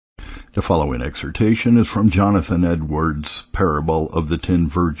The following exhortation is from Jonathan Edwards' Parable of the 10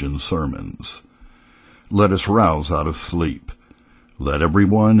 Virgin Sermons. Let us rouse out of sleep. Let every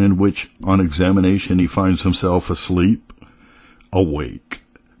one in which on examination he finds himself asleep, awake.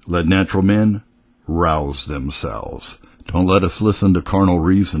 Let natural men rouse themselves. Don't let us listen to carnal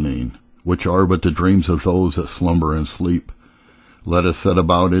reasoning, which are but the dreams of those that slumber and sleep. Let us set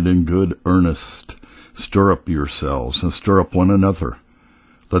about it in good earnest. Stir up yourselves and stir up one another.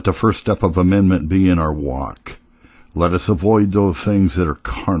 Let the first step of amendment be in our walk. Let us avoid those things that are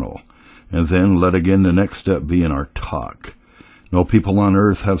carnal, and then let again the next step be in our talk. No people on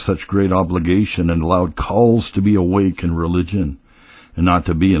earth have such great obligation and loud calls to be awake in religion, and not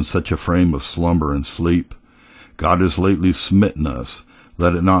to be in such a frame of slumber and sleep. God has lately smitten us.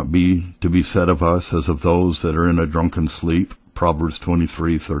 Let it not be to be said of us as of those that are in a drunken sleep. Proverbs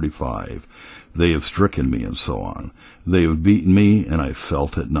 23:35. They have stricken me, and so on. They have beaten me, and I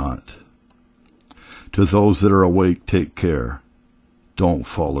felt it not. To those that are awake, take care. Don't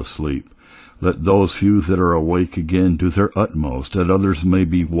fall asleep. Let those few that are awake again do their utmost, that others may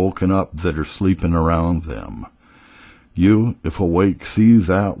be woken up that are sleeping around them. You, if awake, see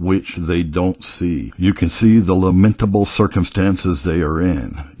that which they don't see. You can see the lamentable circumstances they are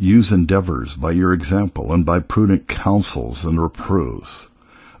in. Use endeavors by your example and by prudent counsels and reproofs.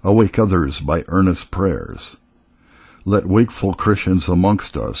 Awake others by earnest prayers. Let wakeful Christians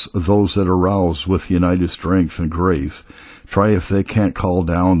amongst us, those that arouse with united strength and grace, try if they can't call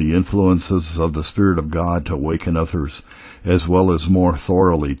down the influences of the Spirit of God to awaken others, as well as more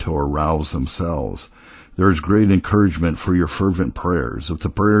thoroughly to arouse themselves. There is great encouragement for your fervent prayers, if the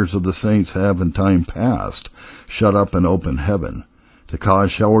prayers of the saints have in time past shut up an open heaven, to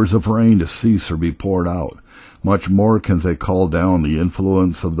cause showers of rain to cease or be poured out. Much more can they call down the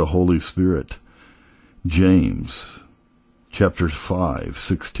influence of the Holy Spirit. James, chapters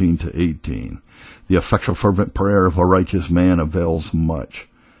 5:16-18. The effectual fervent prayer of a righteous man avails much.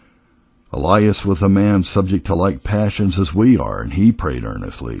 Elias was a man subject to like passions as we are, and he prayed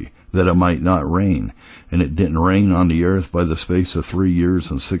earnestly that it might not rain. And it didn't rain on the earth by the space of 3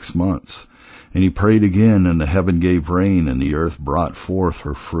 years and 6 months. And he prayed again, and the heaven gave rain, and the earth brought forth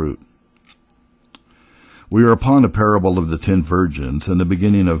her fruit. We are upon the parable of the 10 virgins in the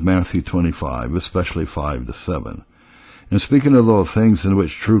beginning of Matthew 25, especially 5-7. And speaking of those things in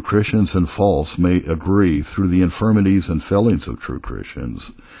which true Christians and false may agree through the infirmities and failings of true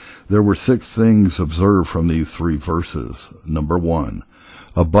Christians, there were 6 things observed from these 3 verses. Number 1,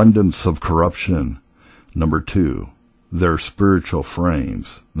 abundance of corruption. Number 2, their spiritual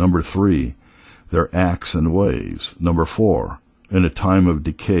frames. Number 3, their acts and ways. Number 4, in a time of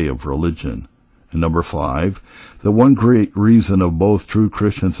decay of religion. And number 5, the one great reason of both true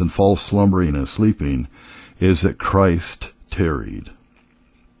Christians and false slumbering and sleeping is that Christ tarried.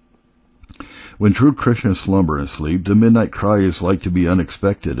 When true Christians slumber and sleep, the midnight cry is like to be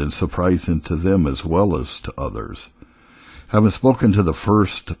unexpected and surprising to them as well as to others. Having spoken to the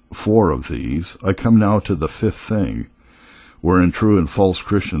first 4 of these, I come now to the 5th thing, wherein true and false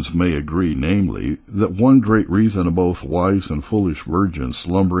Christians may agree, namely, that one great reason of both wise and foolish virgins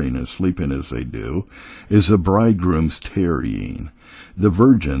slumbering and sleeping as they do is the bridegroom's tarrying. The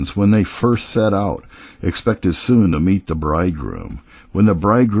virgins, when they first set out, expected soon to meet the bridegroom. When the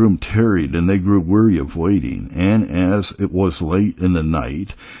bridegroom tarried and they grew weary of waiting, and as it was late in the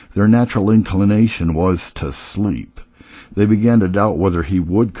night, their natural inclination was to sleep. They began to doubt whether he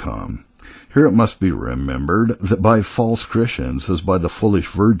would come. Here it must be remembered that by false Christians, as by the foolish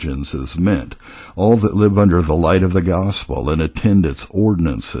virgins, is meant all that live under the light of the gospel and attend its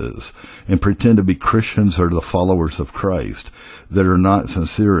ordinances, and pretend to be Christians or the followers of Christ, that are not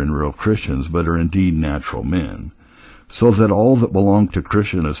sincere and real Christians, but are indeed natural men. So that all that belong to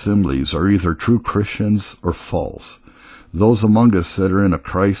Christian assemblies are either true Christians or false. Those among us that are in a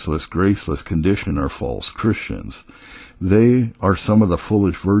Christless, graceless condition are false Christians. They are some of the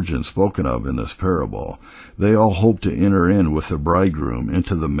foolish virgins spoken of in this parable. They all hope to enter in with the bridegroom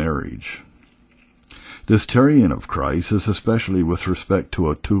into the marriage. This tarrying of Christ is especially with respect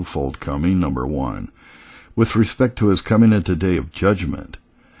to a twofold coming. Number 1, with respect to his coming at the day of judgment.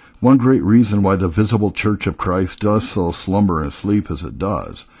 One great reason why the visible church of Christ does so slumber and sleep as it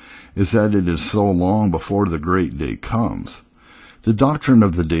does is that it is so long before the great day comes. The doctrine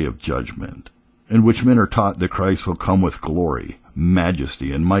of the day of judgment, in which men are taught that Christ will come with glory,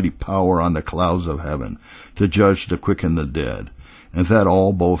 majesty, and mighty power on the clouds of heaven to judge the quick and the dead, and that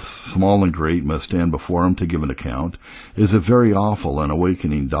all, both small and great, must stand before him to give an account, is a very awful and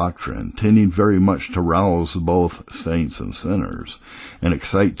awakening doctrine, tending very much to rouse both saints and sinners, and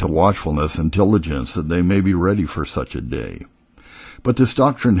excite to watchfulness and diligence that they may be ready for such a day. But this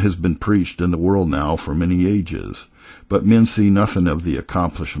doctrine has been preached in the world now for many ages, but men see nothing of the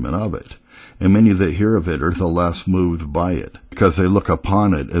accomplishment of it, and many that hear of it are the less moved by it, because they look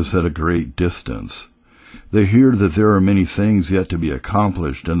upon it as at a great distance. They hear that there are many things yet to be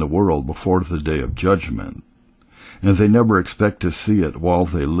accomplished in the world before the day of judgment, and they never expect to see it while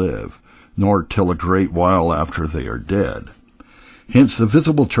they live, nor till a great while after they are dead. Hence the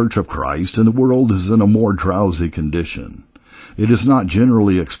visible church of Christ in the world is in a more drowsy condition. It is not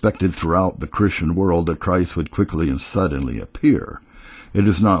generally expected throughout the Christian world that Christ would quickly and suddenly appear. It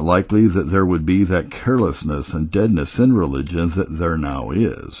is not likely that there would be that carelessness and deadness in religion that there now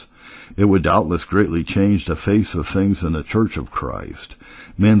is. It would doubtless greatly change the face of things in the church of Christ.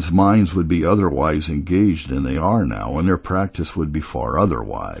 Men's minds would be otherwise engaged than they are now, and their practice would be far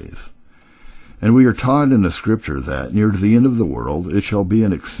otherwise. And we are taught in the Scripture that, near to the end of the world, it shall be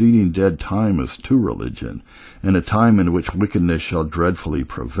an exceeding dead time as to religion, and a time in which wickedness shall dreadfully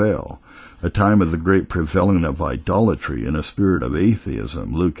prevail, a time of the great prevailing of idolatry and a spirit of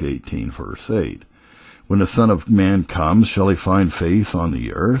atheism, Luke 18, verse 8. When the Son of Man comes, shall he find faith on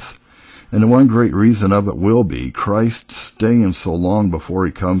the earth? And one great reason of it will be Christ staying so long before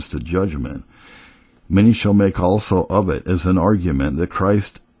he comes to judgment. Many shall make also of it as an argument that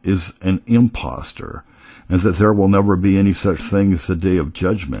Christ is an impostor, and that there will never be any such thing as the day of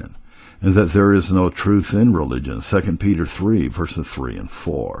judgment, and that there is no truth in religion, 2 Peter 3, verses 3 and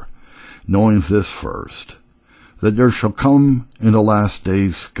 4. Knowing this first, that there shall come in the last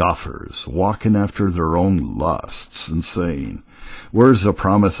days scoffers, walking after their own lusts, and saying, Where is the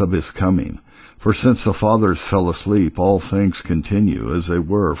promise of his coming? For since the fathers fell asleep, all things continue as they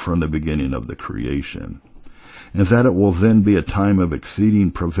were from the beginning of the creation. And that it will then be a time of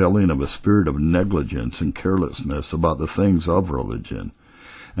exceeding prevailing of a spirit of negligence and carelessness about the things of religion,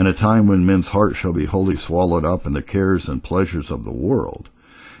 and a time when men's hearts shall be wholly swallowed up in the cares and pleasures of the world,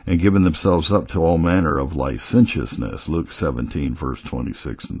 and given themselves up to all manner of licentiousness, Luke 17, verse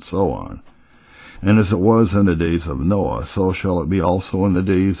 26, and so on. And as it was in the days of Noah, so shall it be also in the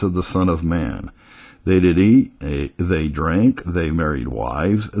days of the Son of Man. They did eat, they drank, they married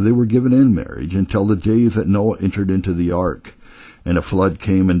wives, they were given in marriage, until the day that Noah entered into the ark, and a flood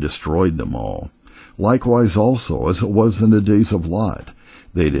came and destroyed them all. Likewise also, as it was in the days of Lot,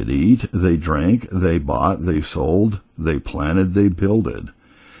 they did eat, they drank, they bought, they sold, they planted, they builded.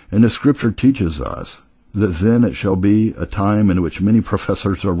 And the Scripture teaches us that then it shall be a time in which many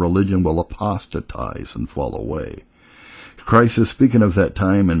professors of religion will apostatize and fall away. Christ is speaking of that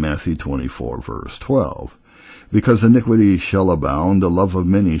time in Matthew 24, verse 12. Because iniquity shall abound, the love of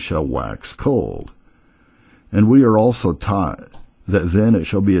many shall wax cold. And we are also taught that then it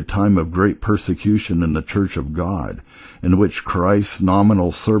shall be a time of great persecution in the church of God, in which Christ's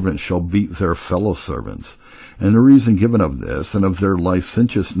nominal servants shall beat their fellow servants. And the reason given of this and of their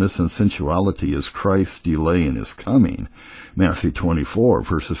licentiousness and sensuality is Christ's delay in his coming, Matthew 24,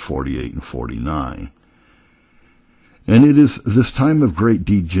 verses 48 and 49. And it is this time of great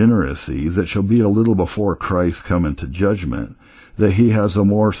degeneracy that shall be a little before Christ come into judgment, that he has a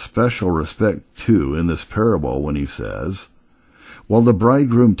more special respect to in this parable when he says, While the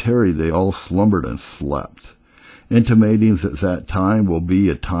bridegroom tarried, they all slumbered and slept, intimating that that time will be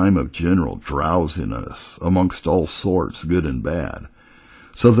a time of general drowsiness amongst all sorts, good and bad,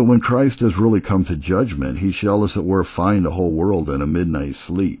 so that when Christ has really come to judgment, he shall, as it were, find the whole world in a midnight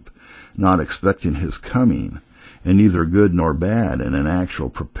sleep, not expecting his coming, and neither good nor bad, and an actual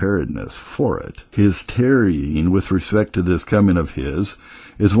preparedness for it. His tarrying with respect to this coming of his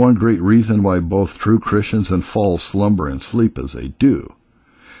is one great reason why both true Christians and false slumber and sleep as they do.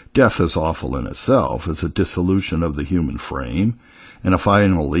 Death is awful in itself, as a dissolution of the human frame, and a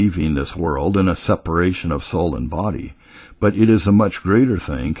final leaving this world, and a separation of soul and body. But it is a much greater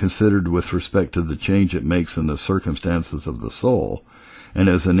thing, considered with respect to the change it makes in the circumstances of the soul, and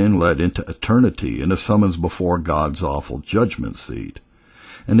as an inlet into eternity, and a summons before God's awful judgment seat.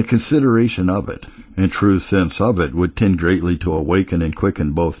 And the consideration of it, and true sense of it, would tend greatly to awaken and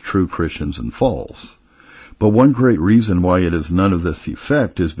quicken both true Christians and false. But one great reason why it has none of this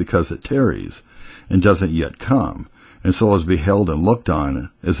effect is because it tarries, and doesn't yet come, and so is beheld and looked on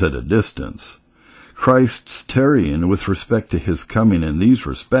as at a distance. Christ's tarrying with respect to his coming in these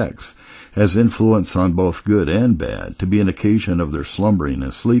respects has influence on both good and bad, to be an occasion of their slumbering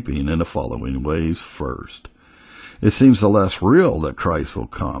and sleeping in the following ways. First, it seems the less real that Christ will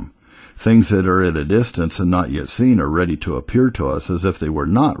come. Things that are at a distance and not yet seen are ready to appear to us as if they were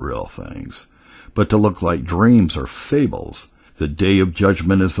not real things, but to look like dreams or fables. The day of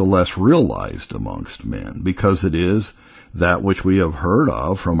judgment is the less realized amongst men, because it is that which we have heard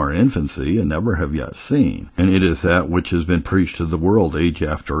of from our infancy and never have yet seen, and it is that which has been preached to the world age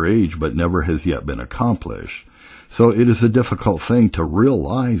after age, but never has yet been accomplished. So it is a difficult thing to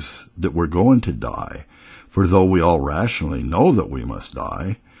realize that we're going to die, for though we all rationally know that we must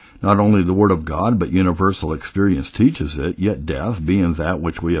die, not only the Word of God, but universal experience teaches it, yet death, being that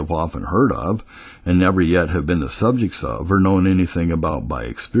which we have often heard of, and never yet have been the subjects of, or known anything about by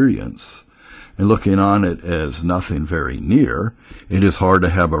experience, and looking on it as nothing very near, it is hard to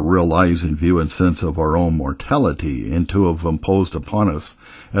have a realizing view and sense of our own mortality, and to have imposed upon us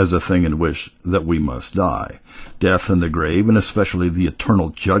as a thing in which that we must die. Death and the grave, and especially the eternal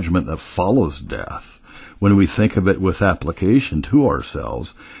judgment that follows death, when we think of it with application to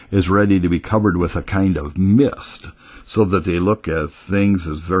ourselves, is ready to be covered with a kind of mist, so that they look at things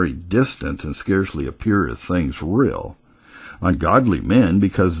as very distant and scarcely appear as things real. Ungodly men,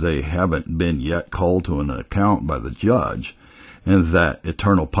 because they haven't been yet called to an account by the judge, and that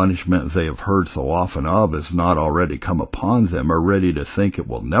eternal punishment they have heard so often of has not already come upon them, are ready to think it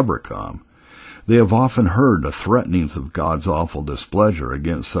will never come. They have often heard the threatenings of God's awful displeasure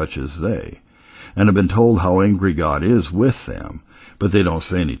against such as they, and have been told how angry God is with them, but they don't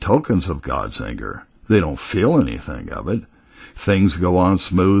see any tokens of God's anger. They don't feel anything of it. Things go on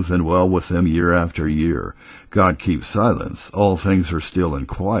smooth and well with them year after year. God keeps silence. All things are still and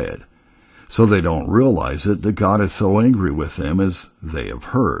quiet. So they don't realize it, that God is so angry with them as they have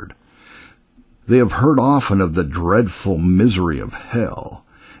heard. They have heard often of the dreadful misery of hell,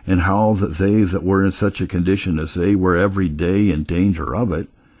 and how that they that were in such a condition as they were every day in danger of it.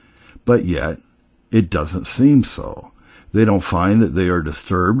 But yet it doesn't seem so. They don't find that they are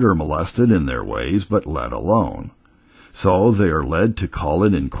disturbed or molested in their ways, but let alone. So they are led to call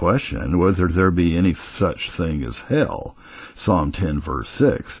it in question whether there be any such thing as hell. Psalm 10, verse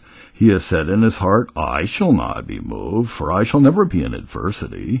 6. He has said in his heart, I shall not be moved, for I shall never be in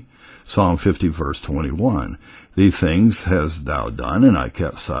adversity. Psalm 50, verse 21. These things hast thou done, and I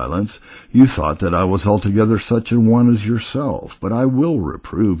kept silence. You thought that I was altogether such an one as yourself, but I will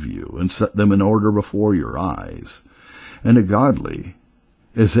reprove you, and set them in order before your eyes. And the godly,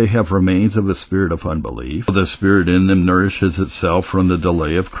 as they have remains of a spirit of unbelief, the spirit in them nourishes itself from the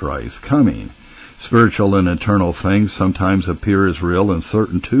delay of Christ's coming. Spiritual and eternal things sometimes appear as real and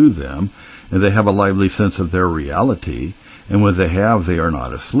certain to them, and they have a lively sense of their reality, and when they have, they are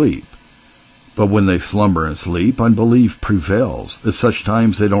not asleep. But when they slumber and sleep, unbelief prevails. At such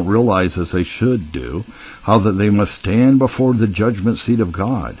times they don't realize, as they should do, how that they must stand before the judgment seat of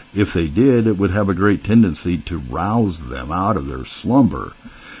God. If they did, it would have a great tendency to rouse them out of their slumber,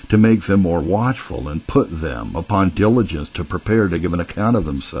 to make them more watchful, and put them upon diligence to prepare to give an account of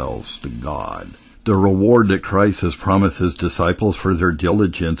themselves to God. The reward that Christ has promised his disciples for their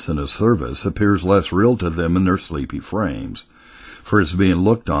diligence in his service appears less real to them in their sleepy frames, for it's being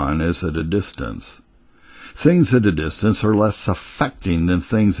looked on as at a distance. Things at a distance are less affecting than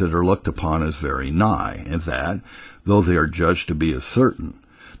things that are looked upon as very nigh, and that, though they are judged to be as certain,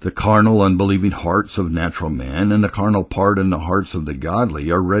 the carnal, unbelieving hearts of natural men and the carnal part in the hearts of the godly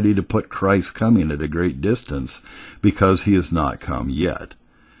are ready to put Christ's coming at a great distance, because he has not come yet.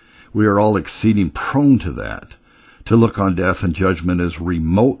 We are all exceeding prone to that, to look on death and judgment as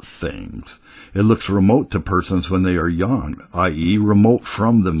remote things. It looks remote to persons when they are young, i.e., remote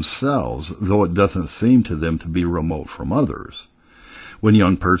from themselves, though it doesn't seem to them to be remote from others. When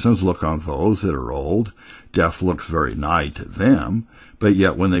young persons look on those that are old, death looks very nigh to them, but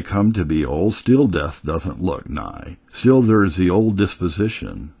yet when they come to be old, still death doesn't look nigh. Still there is the old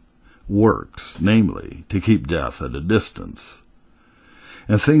disposition, works, namely, to keep death at a distance.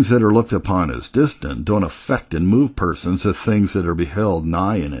 And things that are looked upon as distant don't affect and move persons as things that are beheld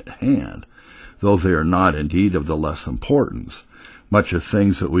nigh and at hand, though they are not indeed of the less importance. Much of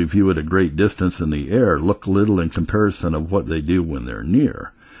things that we view at a great distance in the air look little in comparison of what they do when they're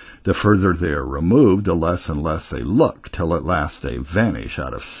near. The further they are removed, the less and less they look, till at last they vanish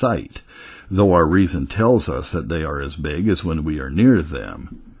out of sight, though our reason tells us that they are as big as when we are near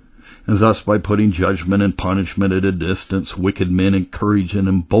them. And thus, by putting judgment and punishment at a distance, wicked men encourage and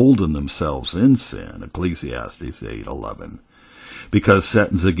embolden themselves in sin. Ecclesiastes 8:11. Because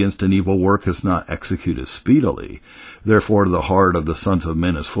sentence against an evil work is not executed speedily, therefore the heart of the sons of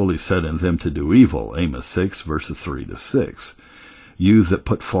men is fully set in them to do evil. Amos 6, verses 3-6. You that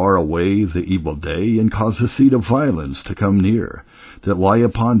put far away the evil day, and cause the seed of violence to come near, that lie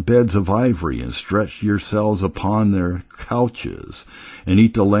upon beds of ivory, and stretch yourselves upon their couches, and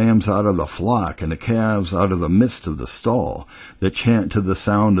eat the lambs out of the flock, and the calves out of the midst of the stall, that chant to the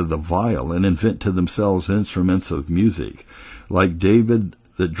sound of the viol, and invent to themselves instruments of music. like David,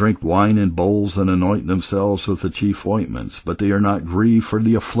 that drink wine in bowls and anoint themselves with the chief ointments, but they are not grieved for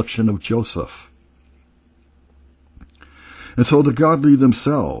the affliction of Joseph. And so the godly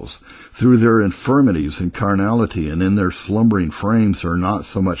themselves, through their infirmities and carnality and in their slumbering frames, are not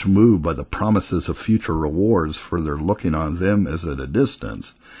so much moved by the promises of future rewards, for they're looking on them as at a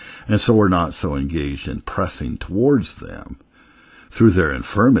distance, and so are not so engaged in pressing towards them. Through their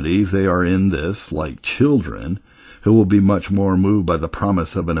infirmity they are in this like children, who will be much more moved by the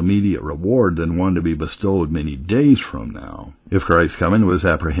promise of an immediate reward than one to be bestowed many days from now. If Christ's coming was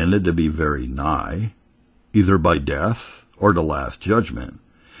apprehended to be very nigh, either by death or the last judgment,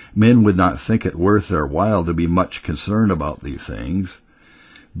 men would not think it worth their while to be much concerned about these things,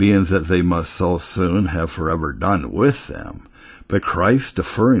 being that they must so soon have forever done with them. But Christ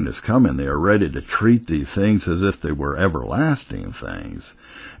deferring his coming, they are ready to treat these things as if they were everlasting things,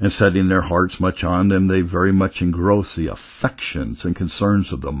 and setting their hearts much on them, they very much engross the affections and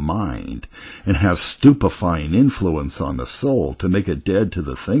concerns of the mind, and have stupefying influence on the soul to make it dead to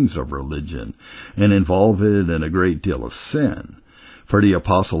the things of religion, and involve it in a great deal of sin. For the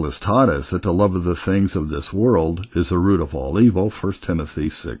apostle has taught us that the love of the things of this world is the root of all evil, 1 Timothy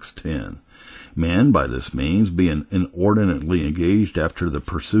 6:10. Men, by this means, being inordinately engaged after the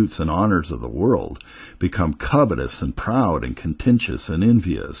pursuits and honors of the world, become covetous and proud and contentious and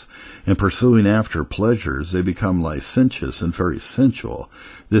envious, and pursuing after pleasures, they become licentious and very sensual.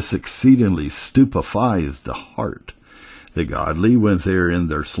 This exceedingly stupefies the heart. The godly, when they are in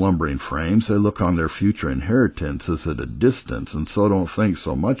their slumbering frames, they look on their future inheritance as at a distance, and so don't think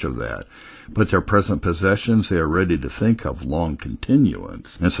so much of that. But their present possessions they are ready to think of long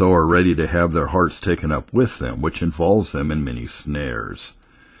continuance, and so are ready to have their hearts taken up with them, which involves them in many snares.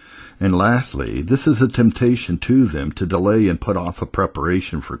 And lastly, this is a temptation to them to delay and put off a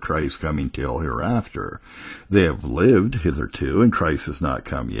preparation for Christ's coming till hereafter. They have lived hitherto, and Christ has not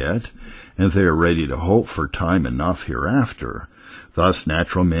come yet, and they are ready to hope for time enough hereafter. Thus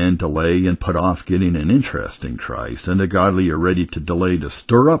natural men delay and put off getting an interest in Christ, and the godly are ready to delay to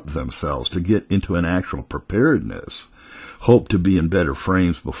stir up themselves to get into an actual preparedness. Hope to be in better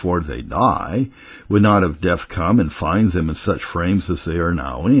frames before they die, would not have death come and find them in such frames as they are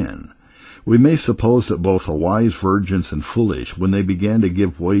now in. We may suppose that both the wise virgins and foolish, when they began to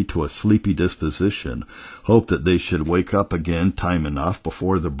give way to a sleepy disposition, hoped that they should wake up again time enough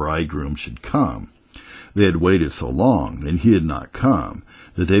before the bridegroom should come. They had waited so long, and he had not come,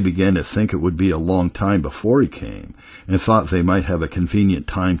 that they began to think it would be a long time before he came, and thought they might have a convenient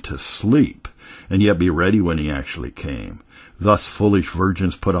time to sleep, and yet be ready when he actually came. Thus foolish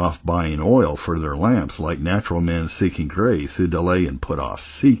virgins put off buying oil for their lamps, like natural men seeking grace, who delay and put off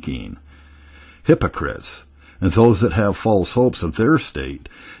seeking. Hypocrites, and those that have false hopes of their state,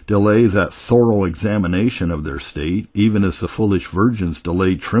 delay that thorough examination of their state, even as the foolish virgins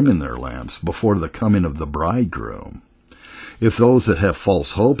delayed trimming their lamps before the coming of the bridegroom. If those that have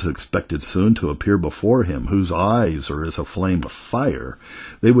false hopes expected soon to appear before him, whose eyes are as a flame of fire,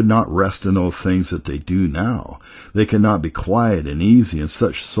 they would not rest in those things that they do now. They cannot be quiet and easy in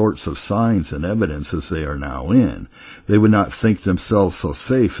such sorts of signs and evidence as they are now in. They would not think themselves so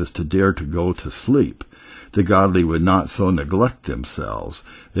safe as to dare to go to sleep. The godly would not so neglect themselves.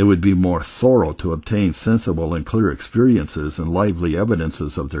 They would be more thorough to obtain sensible and clear experiences and lively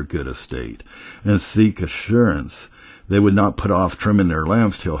evidences of their good estate, and seek assurance. They would not put off trimming their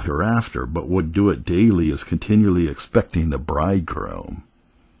lamps till hereafter, but would do it daily, as continually expecting the bridegroom.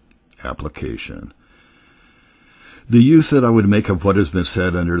 Application. The use that I would make of what has been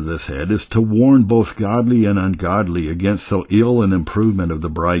said under this head is to warn both godly and ungodly against so ill an improvement of the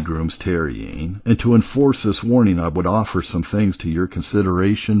bridegroom's tarrying, and to enforce this warning I would offer some things to your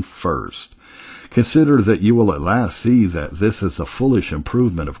consideration first. Consider that you will at last see that this is a foolish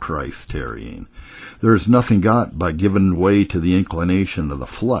improvement of Christ's tarrying. There is nothing got by giving way to the inclination of the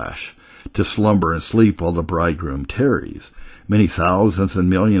flesh, to slumber and sleep while the bridegroom tarries. Many thousands and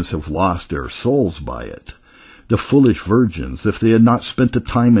millions have lost their souls by it. The foolish virgins, if they had not spent the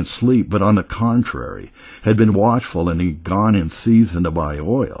time in sleep, but on the contrary, had been watchful and had gone in season to buy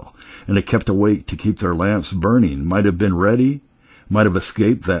oil, and had kept awake to keep their lamps burning, might have been ready, might have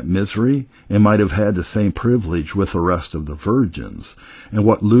escaped that misery, and might have had the same privilege with the rest of the virgins. And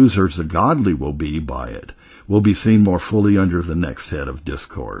what losers the godly will be by it will be seen more fully under the next head of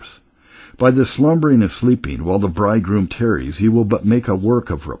discourse. By the slumbering and sleeping while the bridegroom tarries, ye will but make a work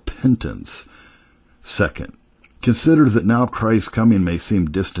of repentance. Second, Consider that now Christ's coming may seem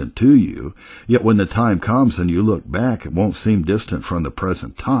distant to you, yet when the time comes and you look back, it won't seem distant from the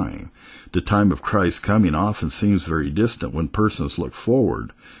present time. The time of Christ's coming often seems very distant when persons look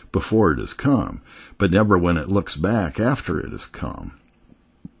forward before it has come, but never when it looks back after it has come.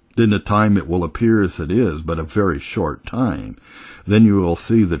 Then the time it will appear as it is but a very short time. Then you will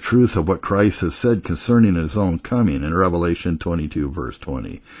see the truth of what Christ has said concerning his own coming in Revelation 22, verse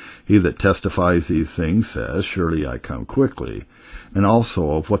 20. He that testifies these things says, surely I come quickly. And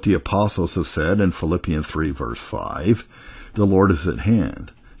also of what the apostles have said in Philippians 3, verse 5, the Lord is at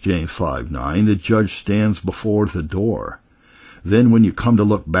hand. James 5:9, the judge stands before the door. Then when you come to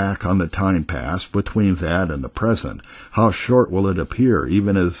look back on the time past between that and the present, how short will it appear,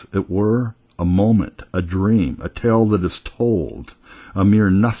 even as it were a moment, a dream, a tale that is told, a mere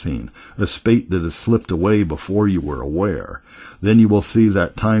nothing, a spate that has slipped away before you were aware. Then you will see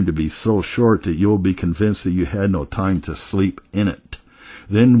that time to be so short that you will be convinced that you had no time to sleep in it.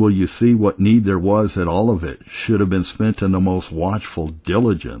 Then will you see what need there was that all of it should have been spent in the most watchful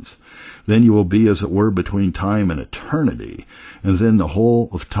diligence. Then you will be, as it were, between time and eternity, and then the whole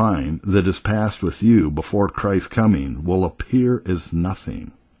of time that is passed with you before Christ's coming will appear as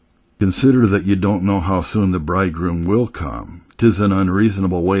nothing. Consider that you don't know how soon the bridegroom will come. 'Tis an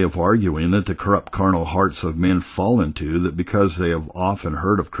unreasonable way of arguing that the corrupt carnal hearts of men fall into, that because they have often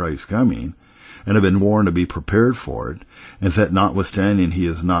heard of Christ's coming, and have been warned to be prepared for it, and that notwithstanding he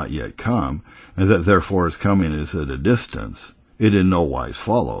is not yet come, and that therefore his coming is at a distance, it in no wise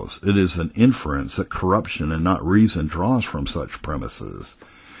follows. It is an inference that corruption and not reason draws from such premises.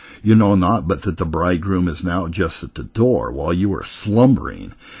 You know not but that the bridegroom is now just at the door, while you are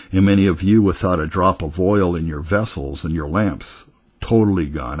slumbering, and many of you without a drop of oil in your vessels, and your lamps totally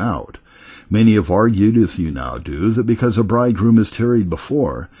gone out. Many have argued, as you now do, that because a bridegroom has tarried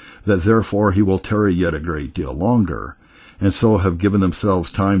before, that therefore he will tarry yet a great deal longer, and so have given themselves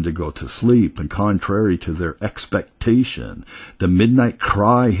time to go to sleep, and contrary to their expectation, the midnight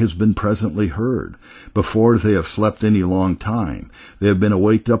cry has been presently heard. Before they have slept any long time, they have been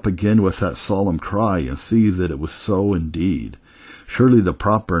awaked up again with that solemn cry, and see that it was so indeed. Surely the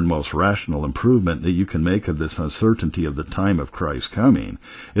proper and most rational improvement that you can make of this uncertainty of the time of Christ's coming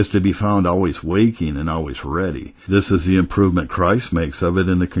is to be found always waking and always ready. This is the improvement Christ makes of it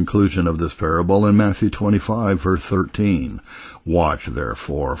in the conclusion of this parable in Matthew 25, verse 13. Watch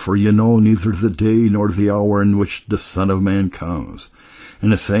therefore, for you know neither the day nor the hour in which the Son of Man comes.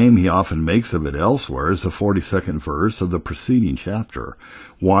 And the same he often makes of it elsewhere as the 42nd verse of the preceding chapter.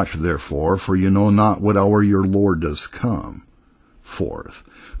 Watch therefore, for you know not what hour your Lord does come. Fourth,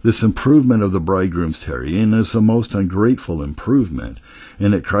 this improvement of the bridegroom's tarrying is the most ungrateful improvement,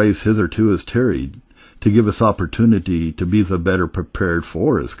 and that Christ hitherto has tarried to give us opportunity to be the better prepared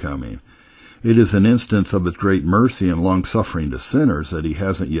for his coming. It is an instance of his great mercy and long-suffering to sinners that he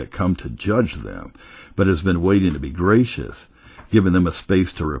hasn't yet come to judge them, but has been waiting to be gracious, giving them a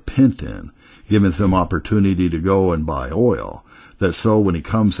space to repent in, giving them opportunity to go and buy oil, that so when he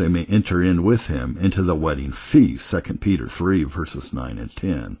comes they may enter in with him into the wedding feast, 2 Peter 3, verses 9 and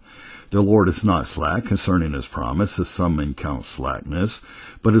 10. The Lord is not slack concerning his promise, as some men count slackness,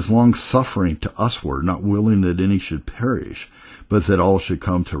 but is long-suffering to usward, not willing that any should perish, but that all should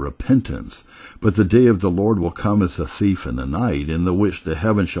come to repentance. But the day of the Lord will come as a thief in the night, in the which the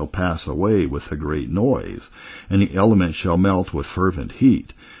heavens shall pass away with a great noise, and the elements shall melt with fervent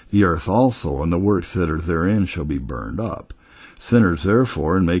heat. The earth also and the works that are therein shall be burned up. Sinners,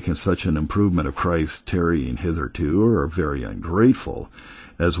 therefore, in making such an improvement of Christ's tarrying hitherto, are very ungrateful,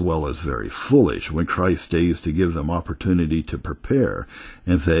 as well as very foolish, when Christ stays to give them opportunity to prepare,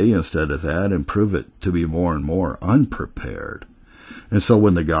 and they, instead of that, improve it to be more and more unprepared. And so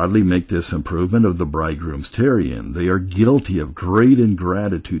when the godly make this improvement of the bridegroom's tarrying, they are guilty of great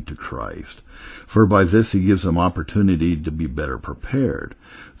ingratitude to Christ, for by this he gives them opportunity to be better prepared.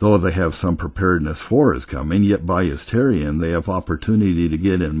 Though they have some preparedness for his coming, yet by his tarrying they have opportunity to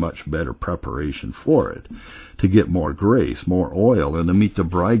get in much better preparation for it, to get more grace, more oil, and to meet the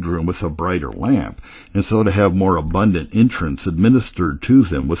bridegroom with a brighter lamp, and so to have more abundant entrance administered to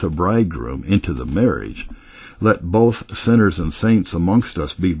them with a bridegroom into the marriage. Let both sinners and saints amongst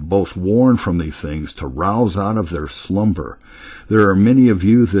us be both warned from these things, to rouse out of their slumber. There are many of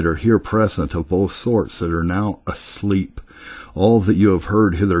you that are here present of both sorts that are now asleep. All that you have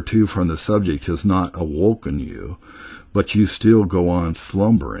heard hitherto from the subject has not awoken you, but you still go on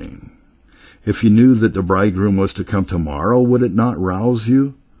slumbering. If you knew that the bridegroom was to come tomorrow, would it not rouse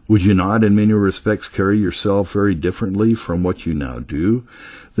you? Would you not in many respects carry yourself very differently from what you now do?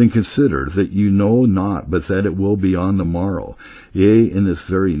 Then consider that you know not but that it will be on the morrow, yea, in this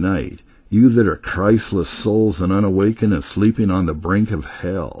very night. You that are Christless souls and unawakened and sleeping on the brink of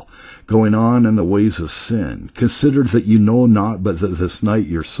hell, going on in the ways of sin, consider that you know not but that this night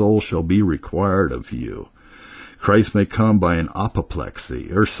your soul shall be required of you. Christ may come by an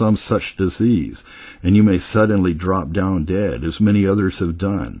apoplexy or some such disease, and you may suddenly drop down dead, as many others have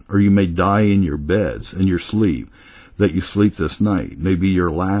done, or you may die in your beds, and your sleep, that you sleep this night, may be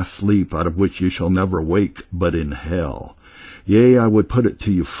your last sleep, out of which you shall never wake but in hell. Yea, I would put it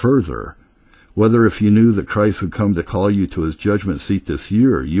to you further, whether if you knew that Christ would come to call you to his judgment seat this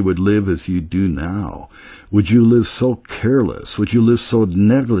year, you would live as you do now. Would you live so careless? Would you live so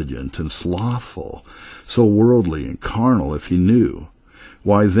negligent and slothful, so worldly and carnal if you knew?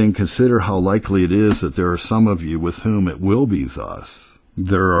 Why then consider how likely it is that there are some of you with whom it will be thus.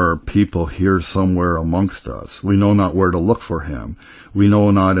 There are people here somewhere amongst us. We know not where to look for him. We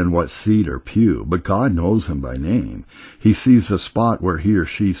know not in what seat or pew, but God knows him by name. He sees the spot where he or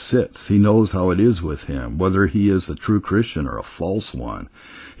she sits. He knows how it is with him, whether he is a true Christian or a false one.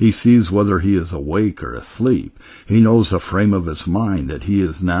 He sees whether he is awake or asleep. He knows the frame of his mind that he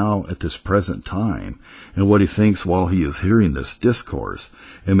is now at this present time, and what he thinks while he is hearing this discourse.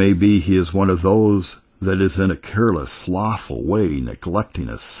 It may be he is one of those that is in a careless, slothful way, neglecting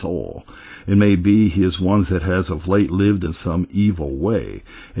his soul. It may be he is one that has of late lived in some evil way.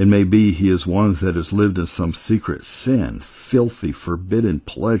 It may be he is one that has lived in some secret sin, filthy, forbidden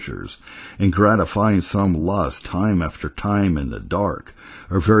pleasures, and gratifying some lust time after time in the dark,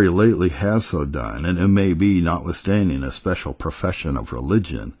 or very lately has so done, and it may be notwithstanding a special profession of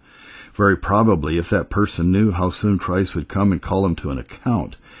religion. Very probably, if that person knew how soon Christ would come and call him to an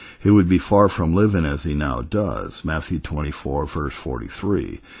account, he would be far from living as he now does. Matthew 24, verse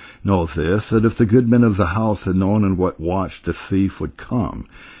 43. Know this, that if the good men of the house had known in what watch the thief would come,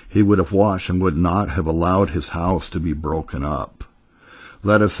 he would have watched and would not have allowed his house to be broken up.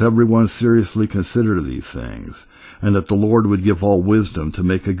 Let us everyone seriously consider these things, and that the Lord would give all wisdom to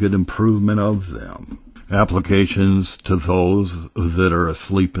make a good improvement of them. Applications to those that are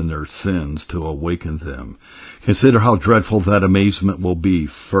asleep in their sins to awaken them. Consider how dreadful that amazement will be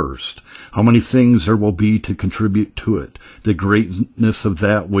first, how many things there will be to contribute to it, the greatness of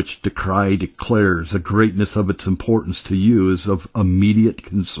that which the cry declares, the greatness of its importance to you is of immediate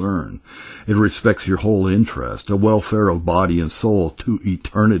concern. It respects your whole interest, the welfare of body and soul to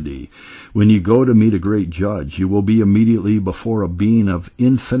eternity. When you go to meet a great judge, you will be immediately before a being of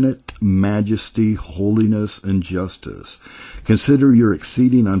infinite majesty, holiness, and justice. Consider your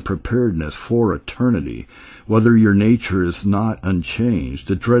exceeding unpreparedness for eternity, whether your nature is not unchanged,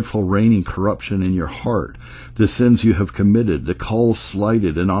 the dreadful reigning corruption in your heart, the sins you have committed, the calls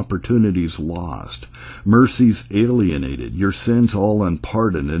slighted and opportunities lost, mercies alienated, your sins all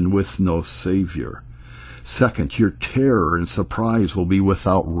unpardoned and with no Savior. Second, your terror and surprise will be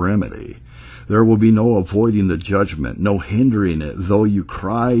without remedy. There will be no avoiding the judgment, no hindering it, though you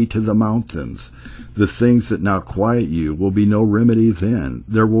cry to the mountains. The things that now quiet you will be no remedy then.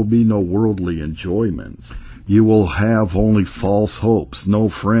 There will be no worldly enjoyments. You will have only false hopes, no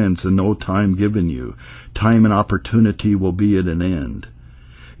friends, and no time given you. Time and opportunity will be at an end.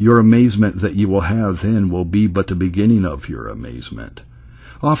 Your amazement that you will have then will be but the beginning of your amazement.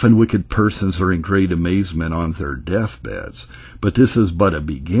 Often wicked persons are in great amazement on their deathbeds, but this is but a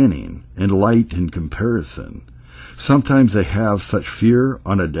beginning, and light in comparison. Sometimes they have such fear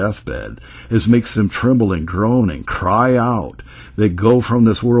on a deathbed as makes them tremble and groan and cry out. They go from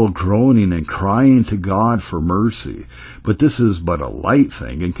this world groaning and crying to God for mercy. But this is but a light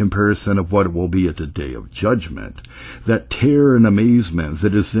thing in comparison of what it will be at the day of judgment. That terror and amazement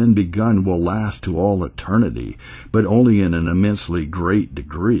that is then begun will last to all eternity, but only in an immensely great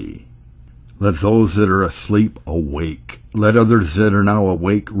degree. Let those that are asleep awake. Let others that are now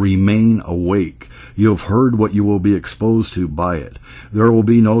awake remain awake. You have heard what you will be exposed to by it. There will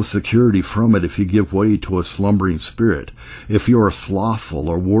be no security from it if you give way to a slumbering spirit. If you are slothful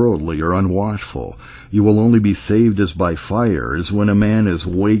or worldly or unwatchful, you will only be saved as by fire, as when a man is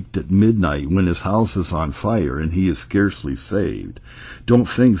waked at midnight when his house is on fire and he is scarcely saved. Don't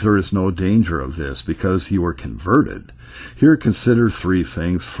think there is no danger of this because you are converted. Here consider three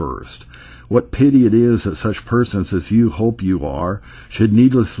things first. What pity it is that such persons as you hope you are should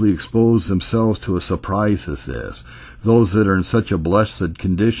needlessly expose themselves to a surprise as this. Those that are in such a blessed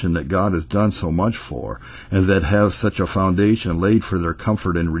condition that God has done so much for, and that have such a foundation laid for their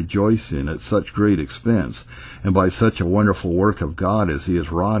comfort and rejoicing at such great expense, and by such a wonderful work of God as he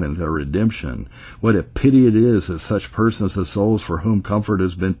has wrought in their redemption. What a pity it is that such persons as those for whom comfort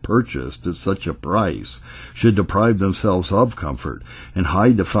has been purchased at such a price should deprive themselves of comfort, and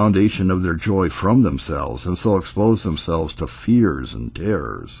hide the foundation of their joy from themselves, and so expose themselves to fears and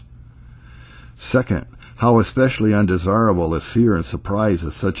terrors. Second, how especially undesirable is fear and surprise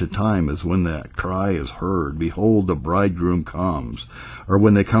at such a time as when that cry is heard, "Behold, the bridegroom comes," or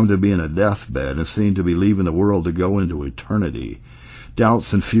when they come to be in a deathbed and seem to be leaving the world to go into eternity.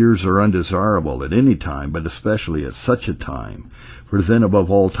 Doubts and fears are undesirable at any time, but especially at such a time. For then above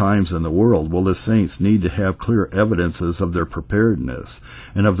all times in the world will the saints need to have clear evidences of their preparedness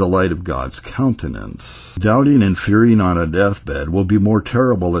and of the light of God's countenance. Doubting and fearing on a deathbed will be more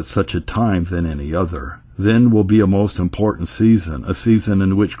terrible at such a time than any other. Then will be a most important season, a season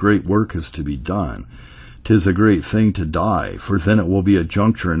in which great work is to be done. 'Tis a great thing to die, for then it will be a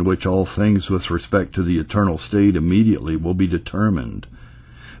juncture in which all things with respect to the eternal state immediately will be determined.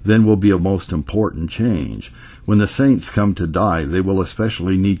 Then will be a most important change. When the saints come to die, they will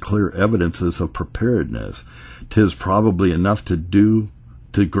especially need clear evidences of preparedness. 'Tis probably enough to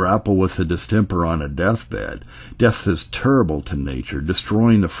grapple with the distemper on a deathbed. Death is terrible to nature,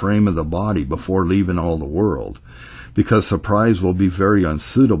 destroying the frame of the body before leaving all the world. Because surprise will be very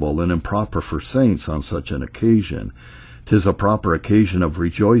unsuitable and improper for saints on such an occasion. 'Tis a proper occasion of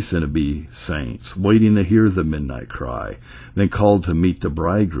rejoicing to be saints, waiting to hear the midnight cry, then called to meet the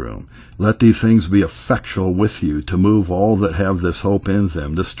bridegroom. Let these things be effectual with you, to move all that have this hope in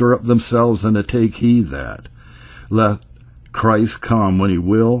them, to stir up themselves and to take heed that, let Christ come when he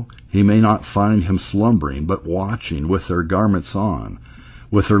will, he may not find him slumbering, but watching with their garments on,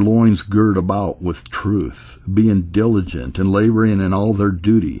 with their loins girt about with truth, being diligent and laboring in all their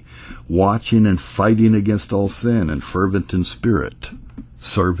duty, watching and fighting against all sin, and fervent in spirit,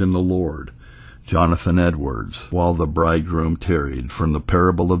 serving the Lord. Jonathan Edwards, While the Bridegroom Tarried, from the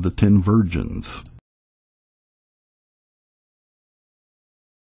Parable of the 10 Virgins.